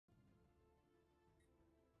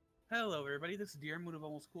Hello, everybody. This is Diarmuid of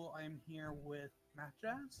Almost Cool. I am here with Matt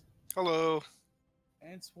Jazz Hello.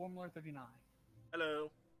 and Swarmlord39. Hello.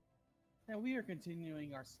 And we are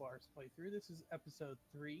continuing our Stellaris playthrough. This is episode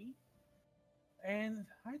 3. And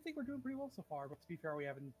I think we're doing pretty well so far. But to be fair, we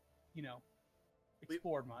haven't,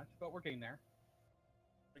 explored much. But we're getting there.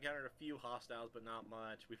 We encountered a few hostiles, but not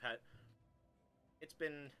much. It's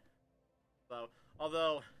been slow.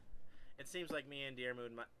 Although, it seems like me and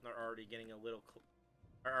Diarmuid are already getting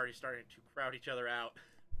are already starting to crowd each other out.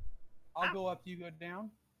 I'll go up, you go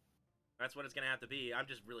down. That's what it's going to have to be. I'm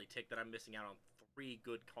just really ticked that I'm missing out on 3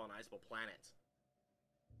 good colonizable planets.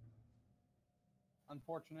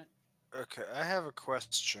 Unfortunate. Okay, I have a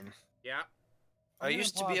question. Yeah? I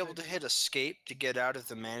used to be able to hit escape to get out of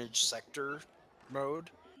the managed sector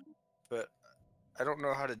mode, but I don't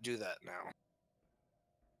know how to do that now.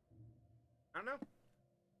 I don't know.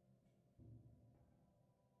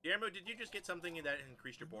 Diarmuid, did you just get something that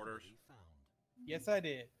increased your borders? Yes, I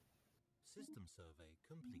did. System survey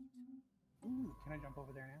complete. Ooh, can I jump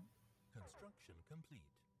over there now? Construction complete.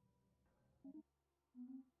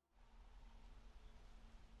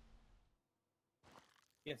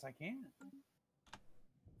 Yes, I can.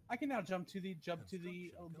 I can now jump to the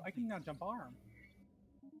I can now jump arm.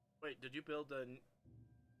 Wait, did you build a...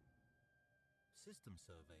 System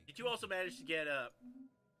survey. Did you also manage to get a...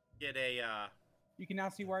 You can now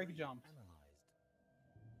see where I can jump.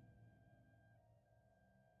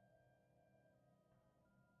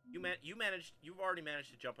 You've already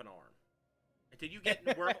managed to jump an arm. Did you get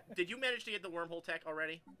Did you manage to get the wormhole tech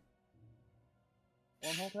already?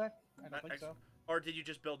 Wormhole tech? I don't think so. Or did you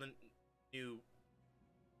just build a new...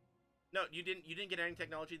 No, you didn't get any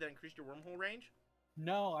technology that increased your wormhole range?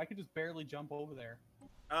 No, I could just barely jump over there.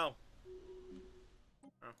 Oh.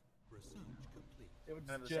 Research complete. It was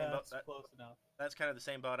Kind of just close enough. That's kind of the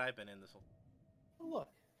same boat I've been in this whole... Oh, look.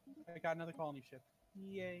 I got another colony ship.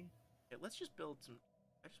 Yay. Okay, let's just build some...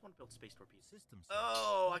 I just want to build space torpedoes. System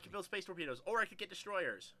Oh, I could build space torpedoes. Or I could get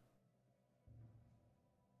destroyers.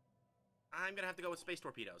 I'm going to have to go with space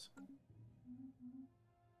torpedoes.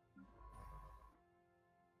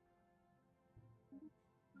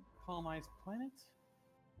 Colonized planet.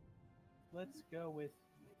 Let's go with...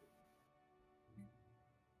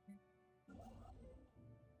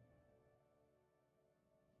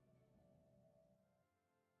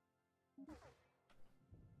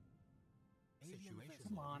 Situation.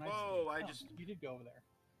 Come on. Whoa, You did go over there.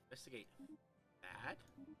 Investigate. Bad?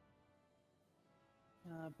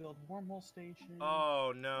 Build wormhole station.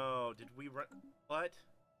 Oh, no. Did we run... What?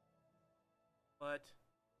 What?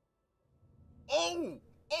 Oh!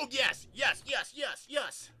 Oh, yes! Yes, yes, yes,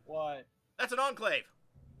 yes! What? That's an enclave!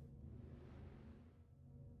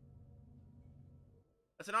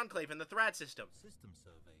 That's an enclave in the Thrad system. System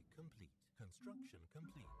survey complete. Construction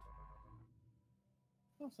complete.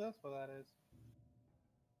 Oh, so that's what that is.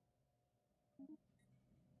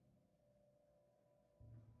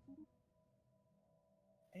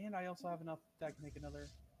 And I also have enough that I can make another.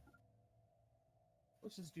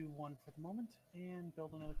 Let's just do one for the moment and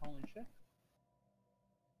build another colony ship.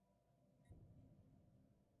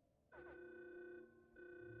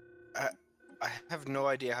 I have no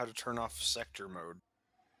idea how to turn off sector mode.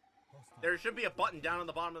 There should be a button down on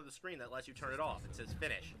the bottom of the screen that lets you turn it off. It says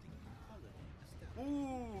finish.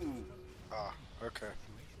 Ooh! Ah, okay.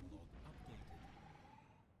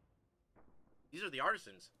 These are the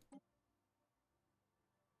artisans.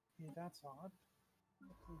 Yeah, that's odd.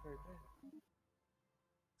 That seems very big.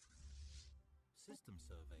 System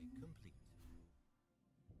survey complete.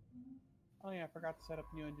 Oh yeah, I forgot to set up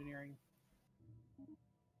new engineering.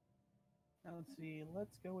 Now let's see,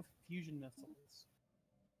 let's go with fusion missiles.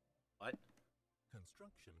 What?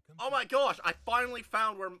 Construction complete. Oh my gosh! I finally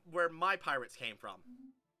found where my pirates came from.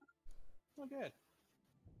 Oh good.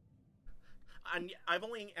 And I've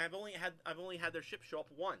only had their ship show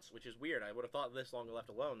up once, which is weird. I would have thought this long left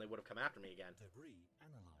alone, they would have come after me again. Debris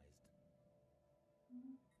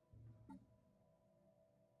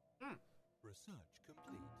analyzed. Research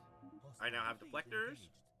complete. I now have Hostile fleet deflectors.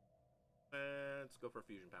 engaged. Let's go for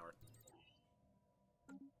fusion power.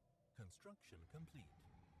 Construction complete.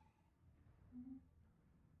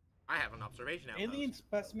 I have an observation outpost. Alien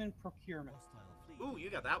specimen procurement. Hostile fleet. Ooh, you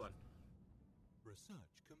got that one.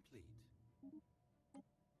 Research complete.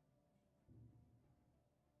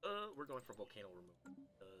 We're going for volcano removal.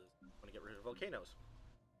 I want to get rid of volcanoes.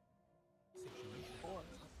 Situation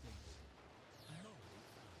updated. Anomaly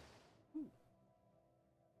found.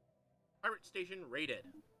 Pirate station raided.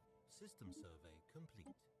 System survey complete.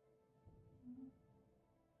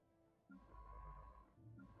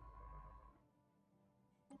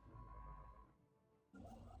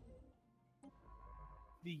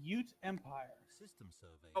 The Ute Empire. System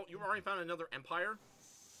survey. Oh, you already found another empire?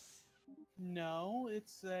 No,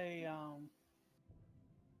 it's a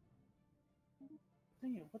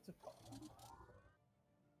Dang it, what's it called?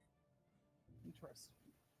 Interesting.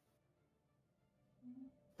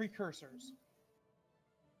 Precursors.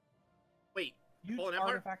 Wait. Ute Full empire?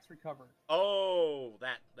 artifacts recovered. Oh,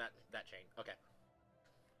 that chain. Okay.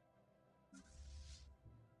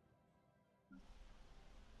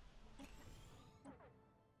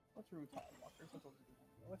 Let's remove tile walkers. That's what we're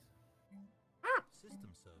doing with.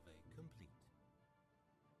 System survey complete.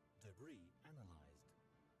 Debris analyzed.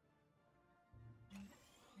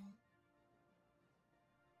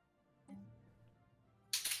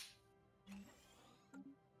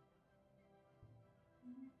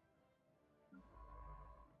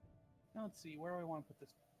 Now let's see, where do I want to put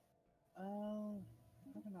this?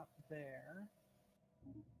 Probably not there.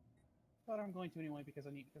 But I'm going to anyway because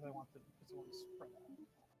I want to spread out.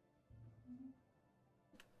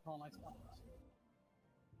 Colonize spots.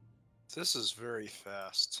 This is very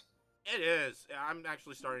fast. It is. I'm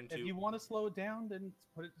actually starting to. If you want to slow it down, then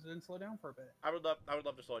slow down for a bit. I would love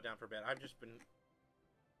to slow it down for a bit. I've just been.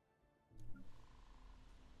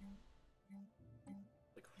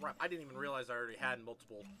 Like crap! I didn't even realize I already had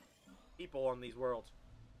multiple people on these worlds.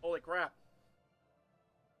 Holy crap!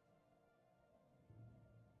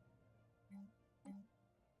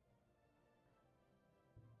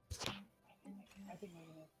 I think I'm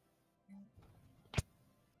gonna.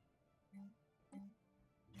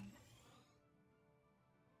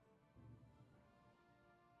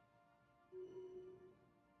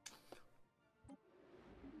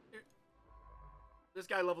 This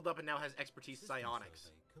guy leveled up and now has expertise System psionics.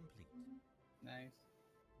 survey complete. Nice.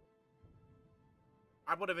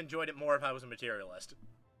 I would have enjoyed it more if I was a materialist.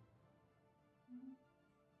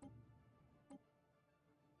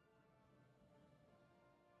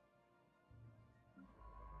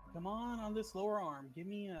 Come on this lower arm. Give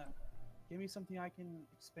me something I can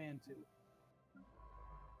expand to.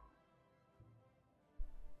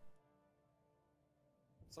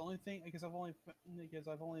 It's the only thing because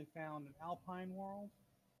I've only found an alpine world,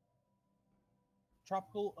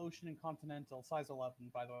 tropical, ocean, and continental. Size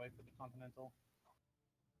 11, by the way, for the continental.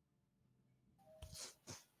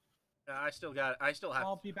 I still have.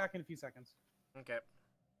 I'll be back in a few seconds. Okay.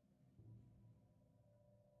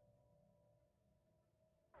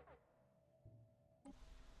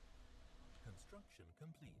 Construction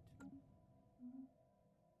complete.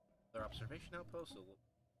 Their observation outpost will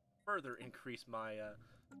further increase my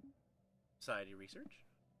society research.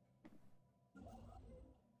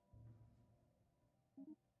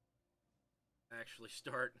 Actually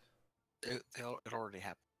start. It already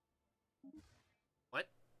happened. What?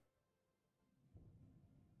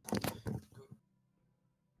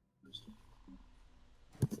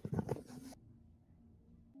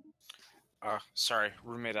 Sorry,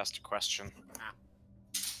 roommate asked a question. Ah.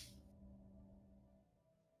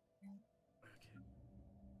 Okay.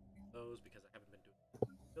 Those because I haven't been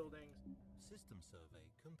doing buildings. System survey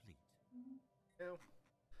complete. No.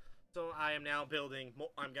 So I am now building.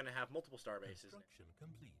 I'm gonna have multiple star bases. Construction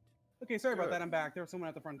complete. Okay, sorry about Good. that. I'm back. There was someone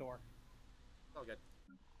at the front door. All good.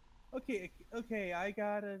 Okay. I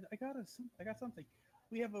got something.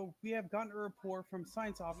 We have gotten a report from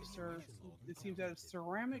science officer. It seems that a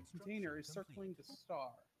ceramic container is circling the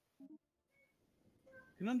star.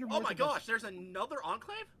 Conundrum Oh my worth gosh! There's another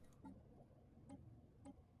enclave.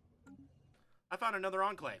 I found another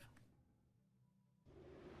enclave.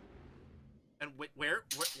 And where?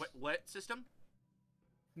 What system?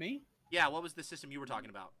 Me? Yeah, what was the system you were talking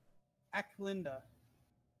about? Aklinda.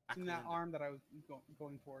 It's in that Aklinda. arm that I was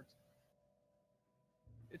going towards.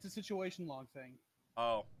 It's a situation log thing.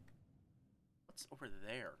 Oh. What's over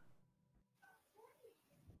there?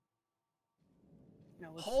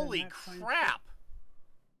 Now, let's Holy send that science- crap!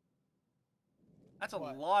 That's a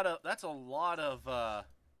What? lot of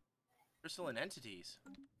crystalline entities.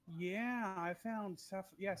 Yeah, I found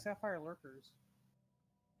sapphire lurkers.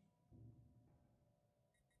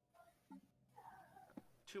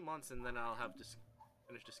 2 months and then I'll have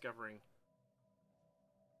finish discovering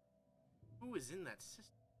who is in that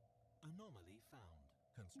system. Anomaly found.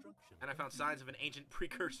 Construction. And I found signs of an ancient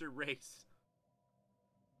precursor race.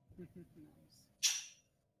 Nice.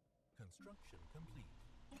 Construction complete.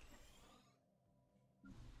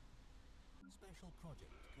 Special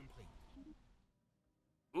project complete.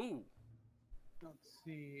 Ooh. Let's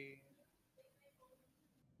see.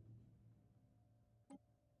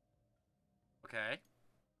 Okay.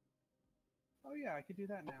 Oh yeah, I could do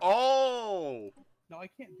that now. Oh! No, I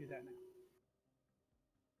can't do that now.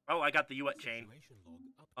 Oh, I got the UET chain. Situation log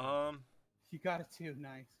updated. You got it too.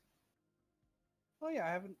 Nice. Oh yeah, I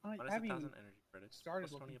haven't Minus even 1,000 energy credits. started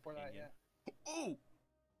plus 20 looking for that opinion. yet. Ooh!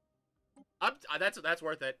 That's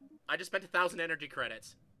worth it. I just spent 1,000 energy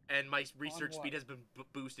credits, and my research what? speed has been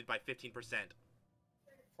boosted by 15%.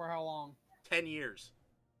 For how long? 10 years.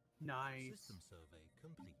 Nice. System survey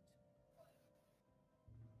complete.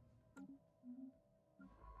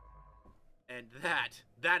 And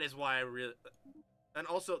that is why I really... And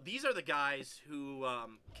also, these are the guys who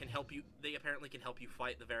can help you... They apparently can help you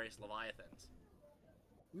fight the various Leviathans.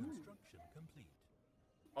 Ooh. Construction complete.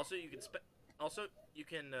 Also, you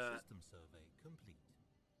can System survey complete.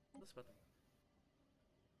 What's about them?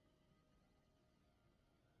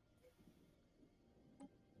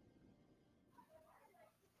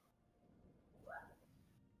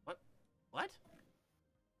 What?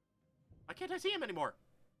 Why can't I see him anymore?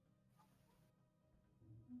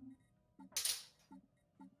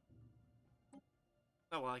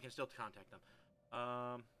 Oh, well, I can still contact them.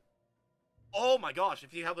 Oh my gosh,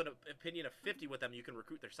 if you have an opinion of 50 with them, you can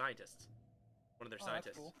recruit their scientists. One of their Oh, scientists.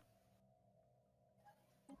 that's cool.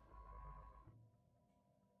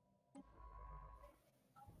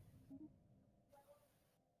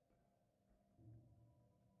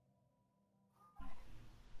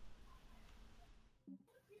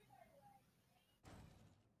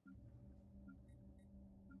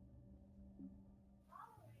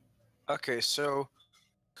 Okay, so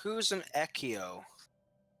who's an Echio?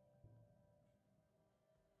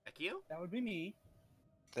 Ekio? That would be me.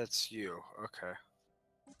 That's you. Okay.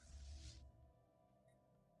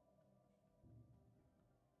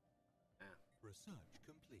 Research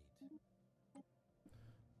complete.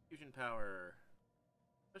 Fusion power.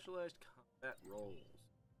 Specialized combat roles.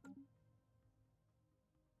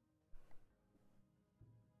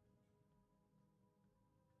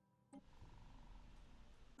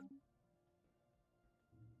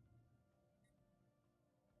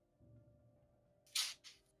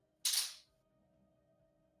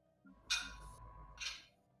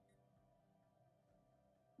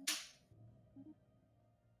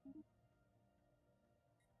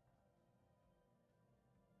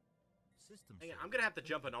 System Hang on, I'm survey gonna have to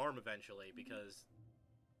jump an complete. arm eventually because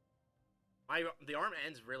the arm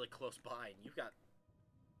ends really close by, and you've got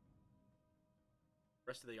the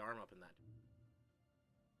rest of the arm up in that.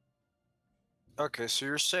 Okay, so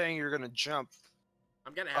you're saying you're gonna jump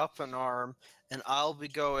I'm gonna have up an arm, and I'll be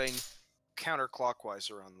going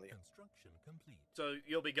counterclockwise around the. Construction complete. so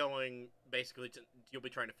you'll be going basically you'll be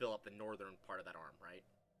trying to fill up the northern part of that arm, right?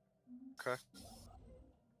 Okay,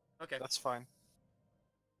 Okay. that's fine.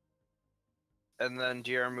 And then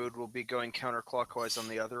Diarmuid will be going counterclockwise on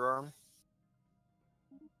the other arm.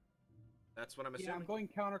 That's what I'm Yeah, I'm assuming. going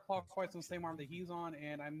counterclockwise on the same arm that he's on,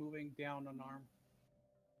 and I'm moving down an arm.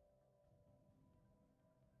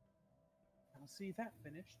 I'll see that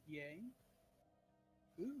finished. Yay.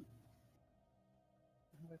 Ooh.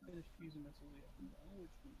 Have I finished fusing missiles yet? No, which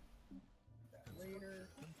one? That later.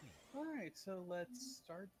 Complete. Alright, so let's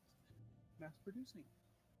start mass producing.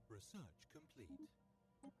 Research complete.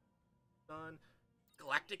 Done.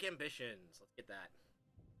 Galactic ambitions. Let's get that.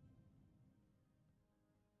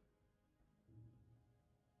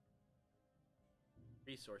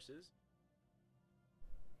 Resources.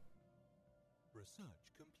 Research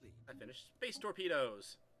complete. I finished. Space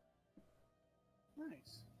torpedoes.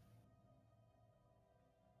 Nice.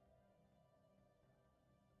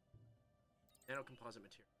 Nanocomposite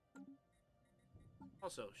material.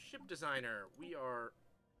 Also, ship designer. We are...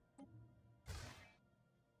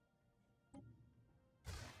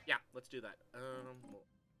 Yeah, let's do that. Well,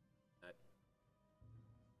 that.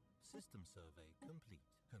 System survey complete.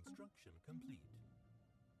 Construction complete.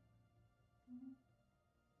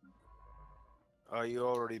 You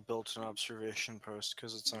already built an observation post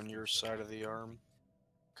because it's on your side of the arm.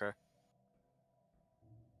 Okay.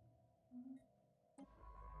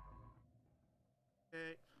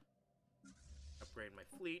 Okay. Upgrade my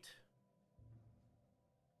fleet.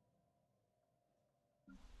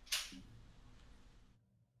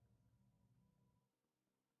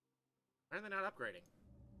 Why are they not upgrading?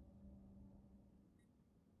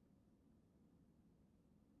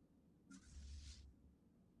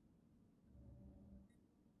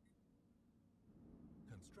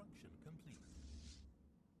 Construction complete.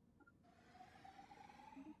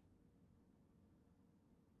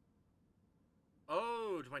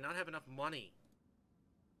 Oh, do I not have enough money?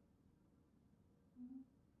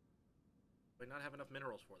 Do I not have enough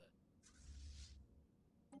minerals for that?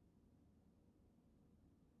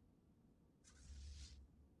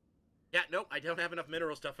 Yeah, nope, I don't have enough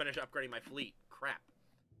minerals to finish upgrading my fleet. Crap.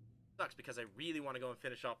 Sucks because I really want to go and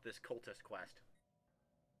finish off this cultist quest.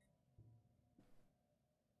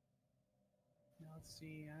 Now let's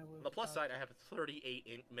see. I will. On the plus side, I have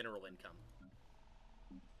 38 mineral income.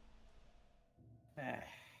 That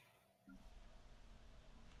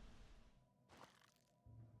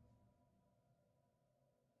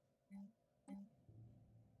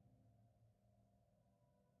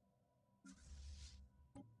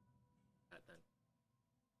then,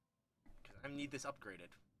 because I need this upgraded.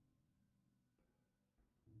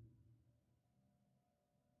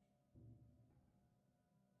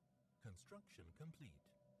 Construction complete.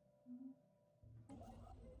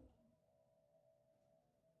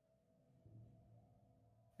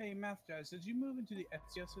 Hey, Math Judge, did you move into the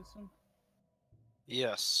Ezio system?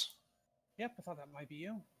 Yes. Yep, I thought that might be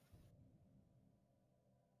you.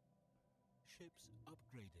 Ships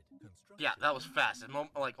upgraded. Construction. Yeah, that was fast.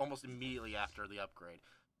 Like almost immediately after the upgrade.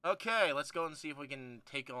 Okay, let's go and see if we can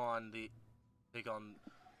take on the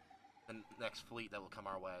next fleet that will come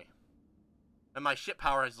our way. And my ship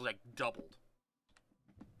power has like doubled.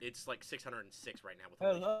 It's like 606 right now with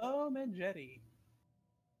Hello, Mangetti.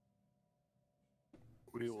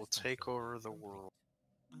 We will take over the world.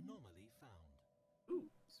 Anomaly found. Ooh.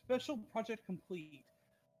 Special project complete.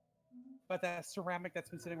 But that ceramic that's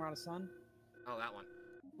been sitting around the sun. Oh, that one.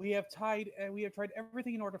 We have tried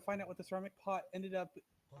everything in order to find out what the ceramic pot ended up,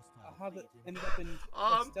 Hostile how it fleet ended up in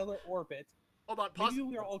a stellar orbit. Hold on, pause. Maybe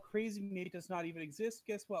we are all crazy. Maybe it does not even exist.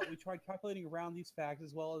 Guess what? We tried calculating around these facts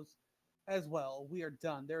as well. We are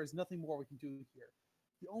done. There is nothing more we can do here.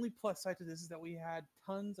 The only plus side to this is that we had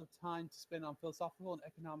tons of time to spend on philosophical and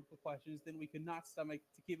economical questions. Then we could not stomach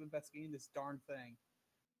to keep investigating this darn thing.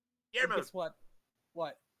 And guess what?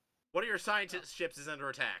 What? One of your scientist ships is under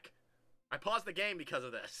attack. I paused the game because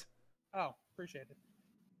of this. Oh, appreciate it.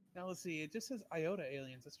 Now let's see. It just says Iota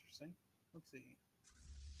aliens. That's interesting. Let's see.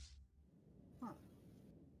 Huh.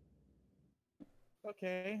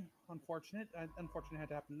 Okay. Unfortunate. Unfortunate had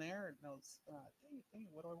to happen there. No, it's, dang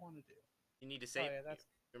it. What do I want to do? You need to save. Oh, yeah, that's...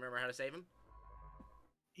 You remember how to save him?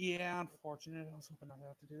 Yeah, unfortunate. I was hoping not to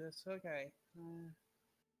have to do this. Okay.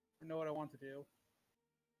 I know what I want to do.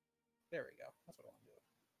 There we go. That's what I want to do.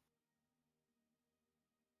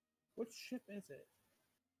 Which ship is it?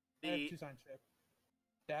 I have two sign ship.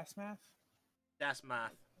 Dasmath?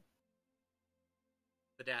 Dasmath.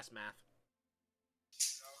 The Dasmath.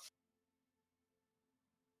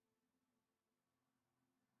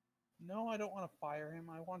 No, I don't want to fire him.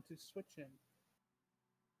 I want to switch him.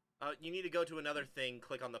 You need to go to another thing,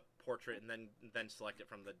 click on the portrait, and then select it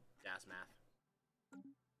from the Dasmath.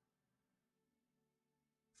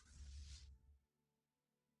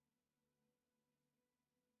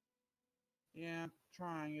 Yeah, I'm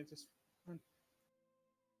trying. It just...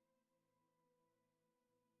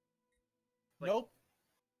 Nope.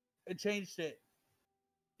 It changed it.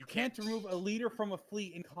 You Can't remove a leader from a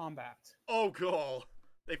fleet in combat. Oh, cool.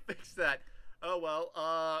 They fixed that. Oh, well,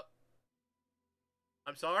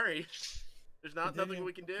 I'm sorry. There's nothing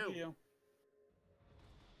we can do.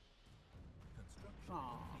 Construction.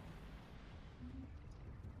 Aww.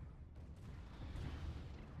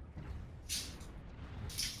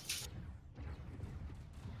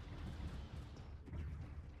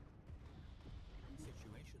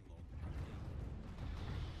 Situation log updated.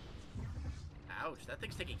 Ouch, that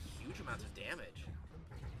thing's taking huge amounts of damage.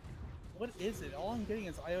 What is it? All I'm getting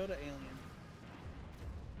is Iota alien.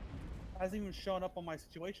 It hasn't even shown up on my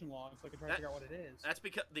situation log, so I can try to figure out what it is. That's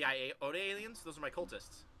because the Iota aliens, those are my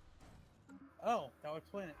cultists. Oh, that would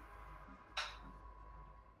explain it.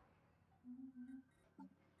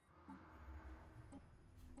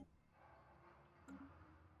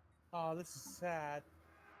 Oh, this is sad.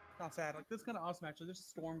 Not sad. Like, this is kind of awesome, actually. There's a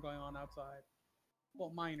storm going on outside.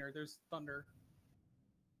 Well, minor. There's thunder.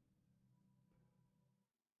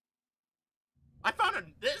 I found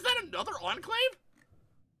is that another enclave?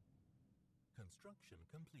 Construction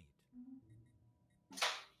complete.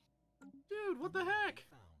 Dude, what the heck?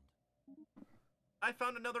 Found. I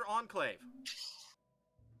found another enclave.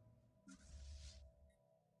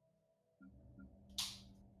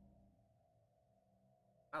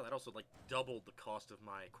 Wow, that also like doubled the cost of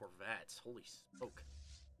my Corvettes. Holy smoke.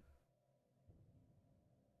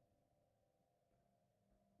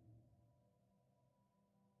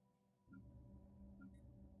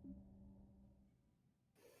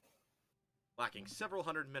 Lacking several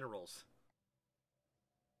hundred minerals.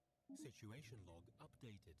 Situation log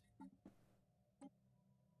updated.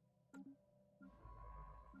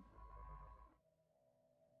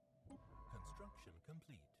 Construction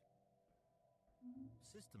complete.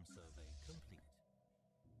 System survey complete.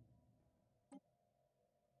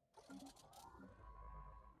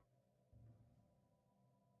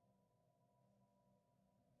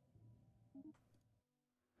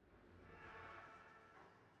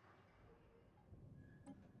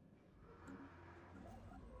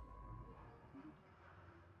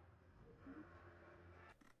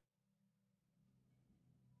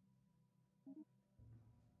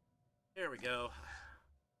 There we go.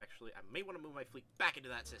 Actually, I may want to move my fleet back into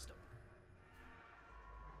that system.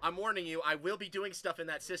 I'm warning you, I will be doing stuff in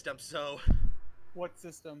that system, so... What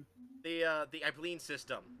system? The Ibleen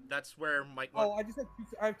system. That's where Mike... Oh,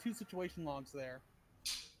 I have two situation logs there.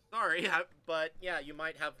 Sorry, but yeah, you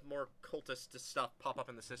might have more cultist stuff pop up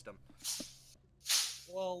in the system.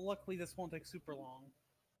 Well, luckily this won't take super long.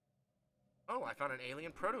 Oh, I found an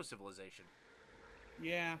alien proto-civilization.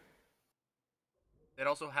 Yeah. It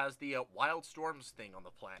also has the wild storms thing on the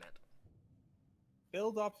planet.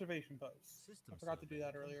 Build observation posts. System I forgot to do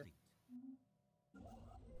survey that earlier.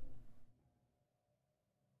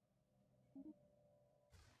 complete.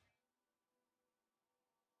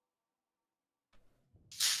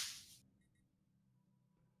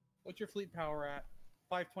 What's your fleet power at?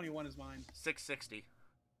 521 is mine. 660.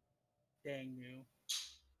 Dang you.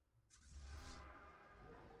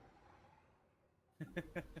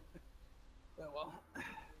 Oh well.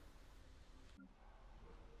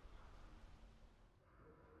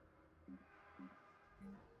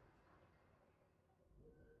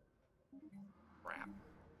 Crap.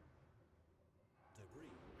 Debris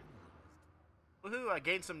analyzed. Woohoo, I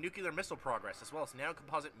gained some nuclear missile progress, as well as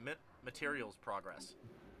nanocomposite materials progress.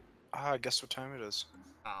 Ah, guess what time it is?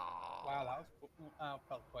 Aww. Wow, that was cool.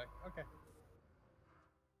 Felt quick. Okay.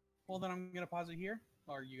 Well, then I'm gonna pause it here,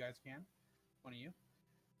 or you guys can, one of you.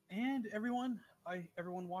 And everyone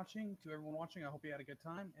watching, I hope you had a good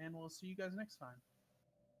time, and we'll see you guys next time.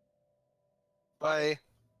 Bye.